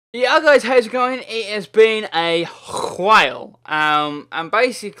Yeah, guys, how's it going? It has been a while. And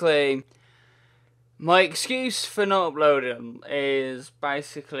basically, my excuse for not uploading is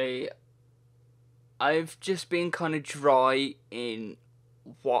basically I've just been kind of dry in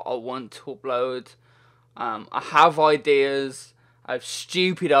what I want to upload. I have ideas. I have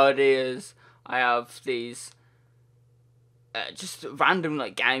stupid ideas. I have these just random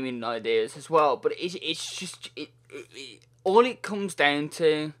like gaming ideas as well. But it's just all it comes down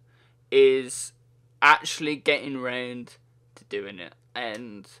to is actually getting round to doing it.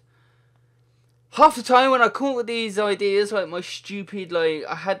 And half the time when I come up with these ideas, like my stupid, like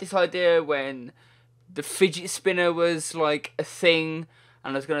I had this idea when the fidget spinner was like a thing,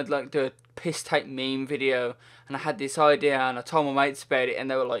 and I was gonna like do a piss take meme video, and I had this idea and I told my mates about it,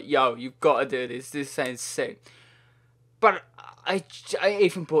 and they were like, "Yo, you've got to do this. This sounds sick." But I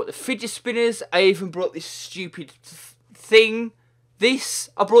even brought the fidget spinners. I even brought this stupid thing.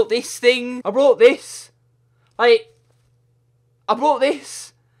 I brought this thing. I brought this. I brought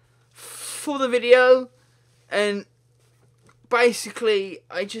this for the video, and basically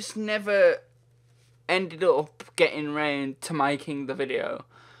I just never ended up getting round to making the video,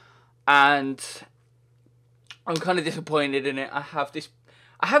 and I'm kind of disappointed in it. I have this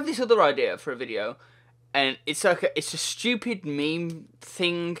other idea for a video, and it's like it's a stupid meme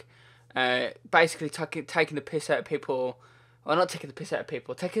thing, basically taking the piss out of people. Well, not taking the piss out of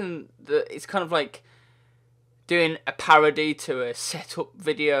people. It's kind of like doing a parody to a setup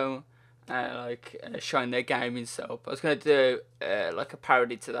video, showing their gaming setup. I was gonna do like a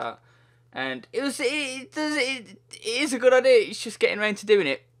parody to that, and it is a good idea. It's just getting around to doing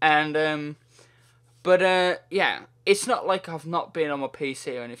it, and yeah, it's not like I've not been on my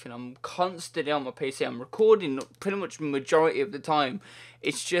PC or anything. I'm constantly on my PC. I'm recording pretty much the majority of the time.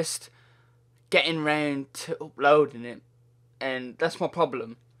 It's just getting round to uploading it. And that's my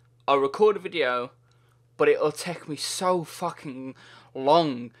problem. I'll record a video, but it'll take me so fucking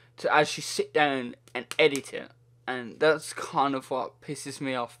long to actually sit down and edit it. And that's kind of what pisses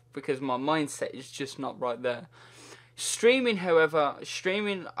me off, because my mindset is just not right there. Streaming, however,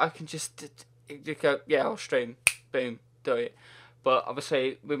 I can just go, yeah, I'll stream. Boom, do it. But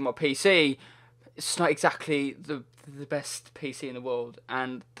obviously, with my PC, it's not exactly the best PC in the world.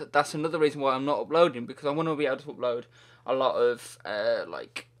 And that's another reason why I'm not uploading, because I want to be able to upload a lot of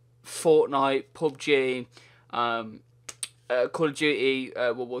like Fortnite, PUBG, Call of Duty,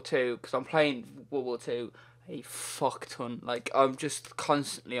 World War 2, because I'm playing World War 2 a fuck ton. Like, I'm just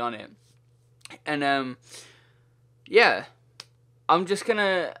constantly on it. And yeah, I'm just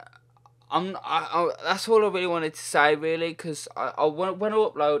gonna that's all I really wanted to say, really, because I want, when I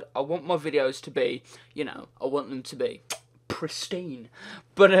upload, I want my videos to be, you know, I want them to be pristine.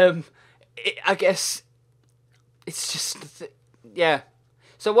 But I guess it's just, yeah.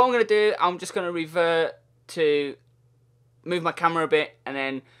 So what I'm going to do, I'm just going to revert to move my camera a bit, and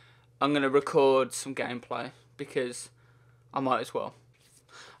then I'm going to record some gameplay, because I might as well.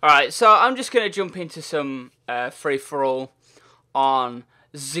 Alright, so I'm just going to jump into some free-for-all on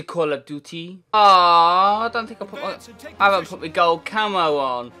the Call of Duty. I don't think I haven't put my gold camo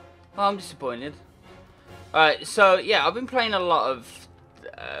on. Oh, I'm disappointed. Alright, so yeah, I've been playing a lot of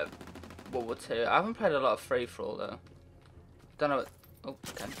World War 2. I haven't played a lot of free-for-all though. Don't know what... Oh,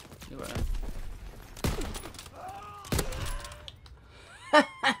 okay. You're right.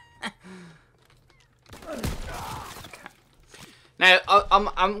 Okay. Now,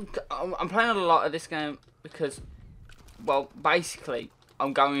 I'm playing a lot of this game because, well, basically,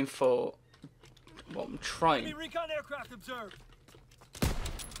 I'm going for what I'm trying. Enemy recon aircraft observed.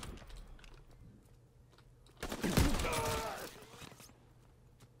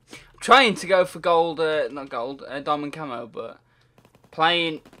 Trying to go for gold, not gold, diamond camo, but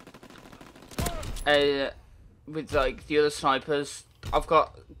playing with like the other snipers. I've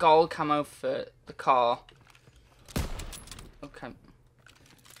got gold camo for the car. Okay.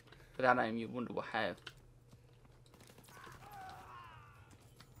 Without aim, you wonder what how.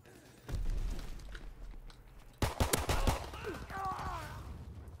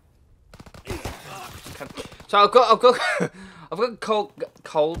 Okay. So I've got I've got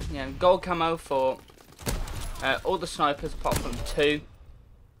gold camo for all the snipers apart from 2.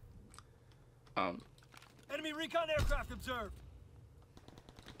 Enemy recon aircraft observed.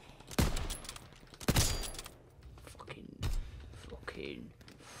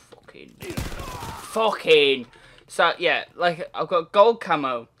 Fucking. So yeah, like I've got gold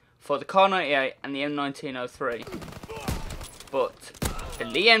camo for the Car 98 and the M1903, but the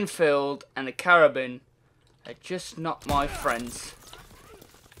Lee Enfield and the Carabin are just not my friends.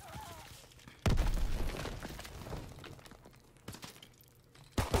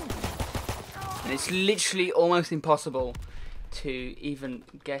 And it's literally almost impossible to even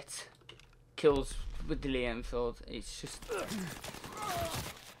get kills with the Lee Enfield. It's just...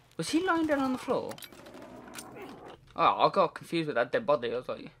 Was he lying down on the floor? Oh, I got confused with that dead body. I was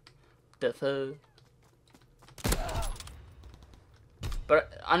like, the fuck?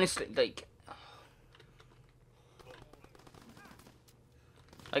 But honestly, like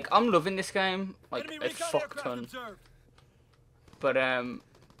I'm loving this game, like a fuck ton. But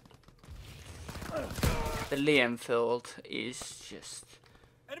the Lee Enfield is just.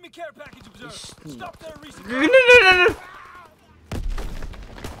 Enemy care package observed. Stop there, recent. No.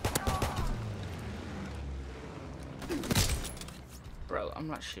 Bro, I'm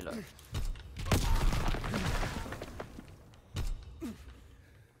actually like.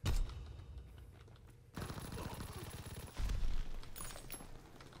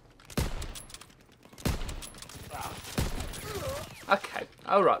 Okay,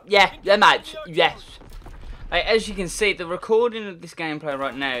 alright. Yeah, mate. Yes. Like, as you can see, the recording of this gameplay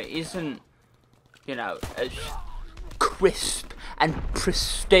right now isn't, you know, as crisp and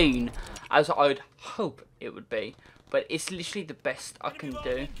pristine as I'd hope it would be. But it's literally the best I can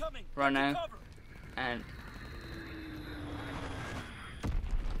do right now. And I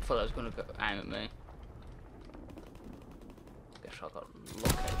thought I was going to go aim at me. Guess I got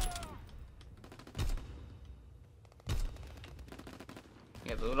lucky.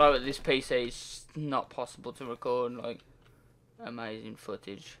 Yeah, but like with this PC, it's not possible to record like amazing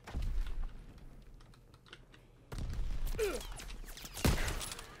footage.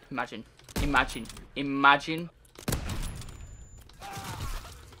 Imagine.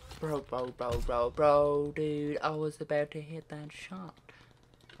 Bro, dude, I was about to hit that shot.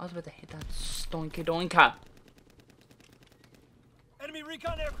 I was about to hit that stinky doinker. Enemy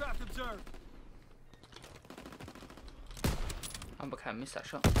recon aircraft observed. I missed that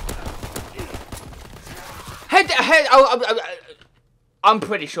shot. Head! Oh, I'm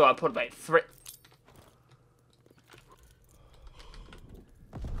pretty sure I put about 3.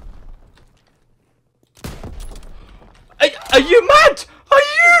 Are you mad? Are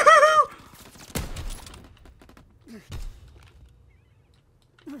you?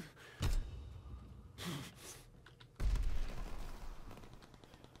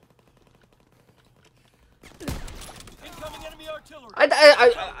 Incoming enemy artillery.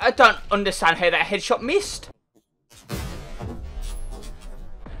 I don't understand how that headshot missed.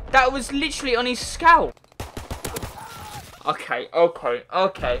 That was literally on his skull. Okay.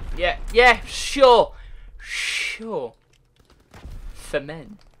 Yeah, sure. For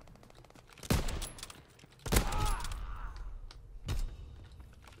men.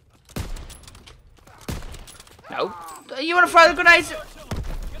 No. You want to throw the grenades?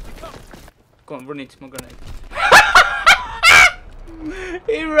 Go on, run into my grenade.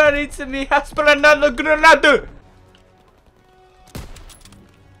 He ran into me. Haspelanado grenade.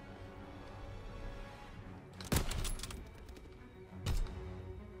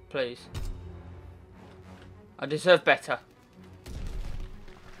 Please. I deserve better.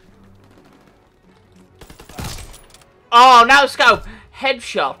 Oh, no scope.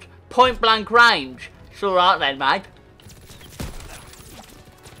 Headshot. Point blank range. It's alright then, mate.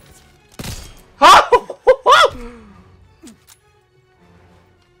 Oh!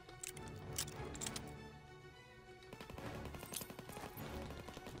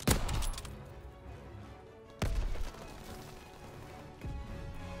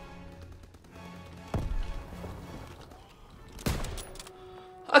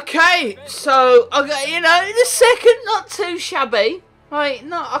 Okay, so okay, you know, the second not too shabby. Right,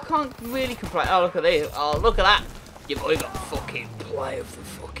 no, I can't really complain. Oh, look at this. Oh, look at that. You've got fucking play of the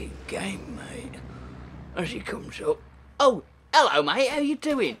fucking game, mate. As he comes up. Oh, hello, mate. How you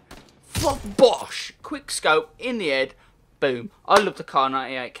doing? Bosh. Quick scope in the head. Boom. I love the Car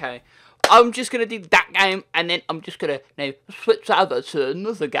 98K. I'm just going to do that game, and then I'm just going to now switch over to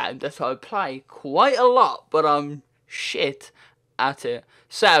another game that I play quite a lot, but I'm shit at it.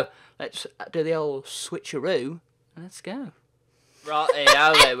 So, let's do the old switcheroo. Let's go. Right,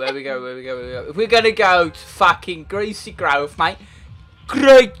 there, where we go. If we're going to go to fucking Greasy Grove, mate.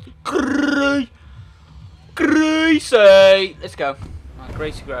 Greasy. Let's go. Right,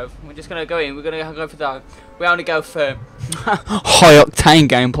 Greasy Grove. We're just going to go in. We're going to go for that. We only go for high octane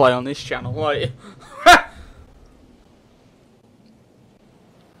gameplay on this channel, right?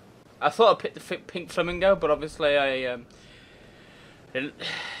 I thought I picked the pink flamingo, but obviously I didn't.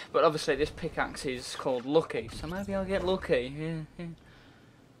 But obviously this pickaxe is called Lucky, so maybe I'll get lucky. Yeah. I'm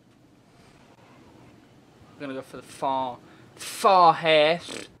gonna go for the far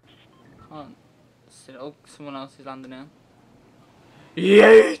haste. Oh, someone else is landing now.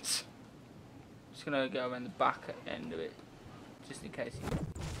 Yeet! just gonna go around the back end of it, just in case.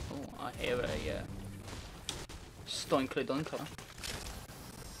 Oh, I hear a stoinkly dunkler.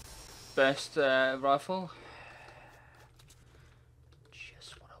 Burst rifle.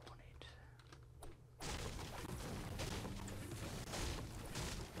 Just what I wanted.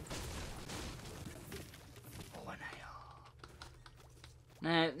 Oh, an AR.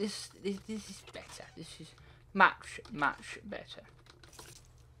 Now this is better. This is much better.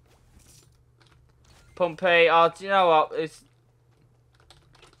 Pompey, oh, do you know what? It's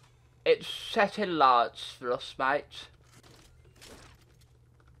setting lights for us, mate.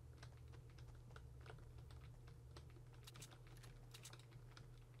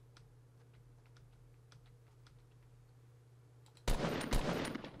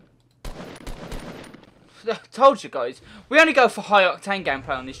 I told you guys, we only go for high octane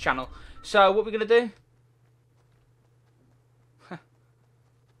gameplay on this channel. So what we're gonna do?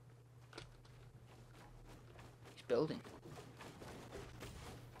 He's building.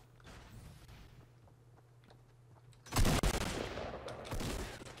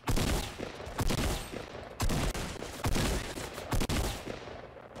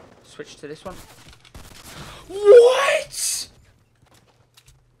 Switch to this one. What?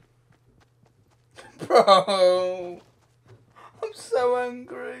 Bro, I'm so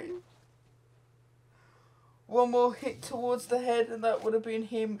angry. One more hit towards the head and that would have been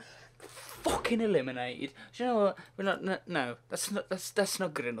him fucking eliminated. Do you know what? We're not, no, that's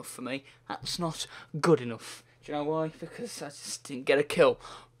not good enough for me. That's not good enough. Do you know why? Because I just didn't get a kill.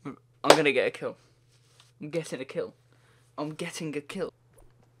 I'm gonna get a kill. I'm getting a kill. I'm getting a kill.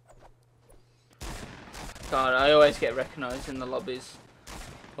 God, I always get recognised in the lobbies.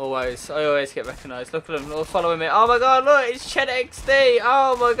 Always. I always get recognised. Look at them all following me. Oh my god, look, it's Chad XD.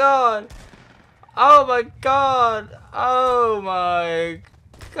 Oh my god. Oh my god. Oh my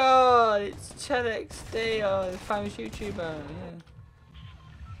god. It's Chad XD. Oh, the famous YouTuber. Yeah.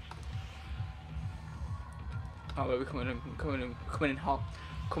 Oh, wait, we're coming in hot.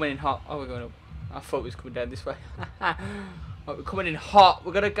 Coming in hot. Oh, we're going up. I thought we was coming down this way. Right, we're coming in hot.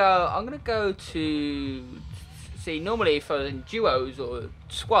 We're gonna go. I'm gonna go to. See, normally if I was in duos or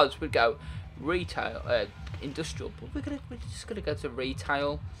squads, we'd go retail, industrial. But we're just gonna go to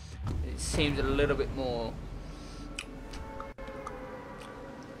retail. It seems a little bit more.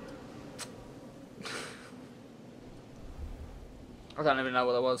 I don't even know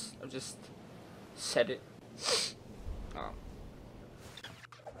what that was. I just said it. Oh.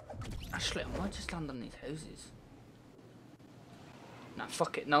 Actually, I might just land on these houses. Nah,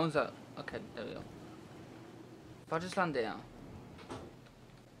 fuck it. No one's out. Okay, there we go. If I just land here,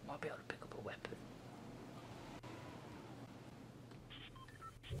 I might be able to pick up a weapon.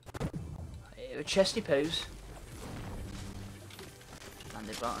 Here, a chesty pose.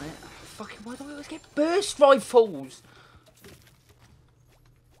 Landed right on it. Oh, fucking, why do we always get burst rifles?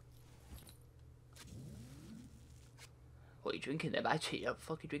 What are you drinking there, mate? You're not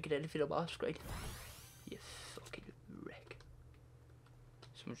fucking drinking anything on my screen. You fucking wreck.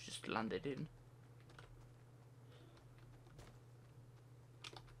 Someone's just landed in.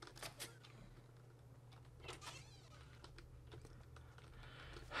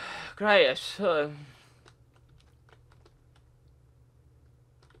 Great, so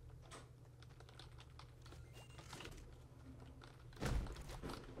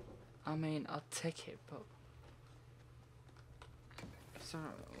I mean, I'll take it, but so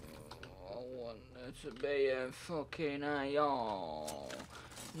I want it to be a fucking AR,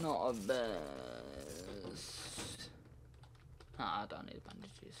 not a burst. Ah, I don't need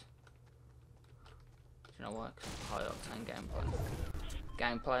bandages. Do you know what? 'Cause I'm high octane gameplay.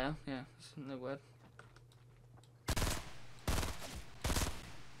 Game player, yeah, that's a new word.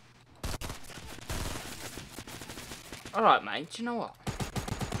 Alright, mate, do you know what?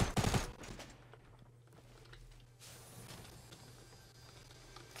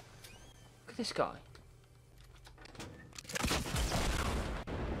 Look at this guy.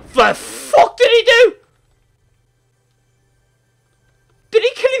 The fuck did he do? Did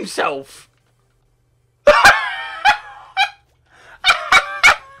he kill himself?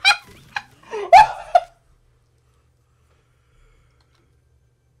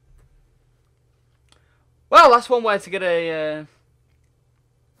 Well, that's one way to get a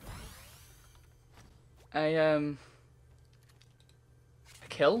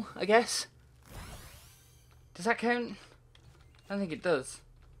kill, I guess. Does that count? I don't think it does.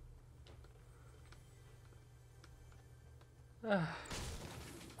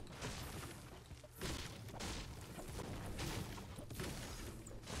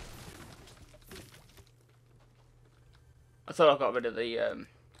 I thought I got rid of the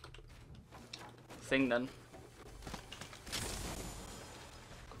thing then.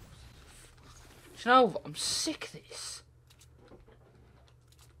 Do you know what? I'm sick of this.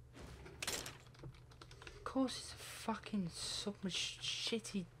 Of course it's a fucking some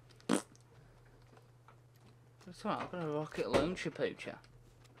shitty... It's alright, I've got a rocket launcher, poocher.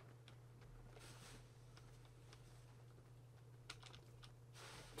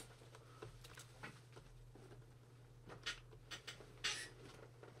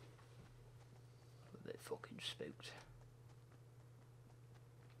 A bit fucking spooked.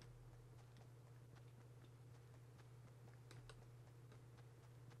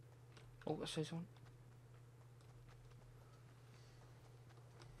 Oh, I see someone.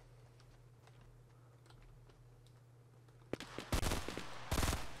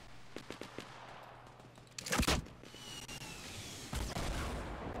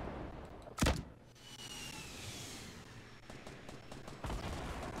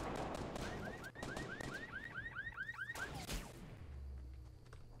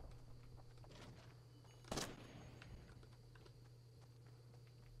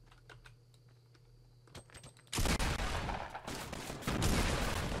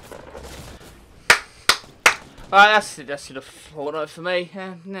 Alright, that's enough Fortnite for me.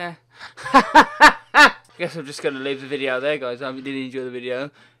 Nah. Guess I'm just going to leave the video there, guys. I hope you did enjoy the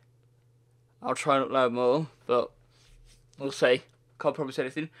video. I'll try and upload more, but we'll see. Can't promise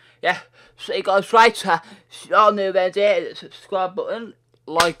anything. Yeah, see you guys later. If you're new around here, hit the subscribe button.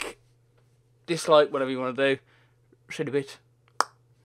 Like, dislike, whatever you want to do. See you in a bit.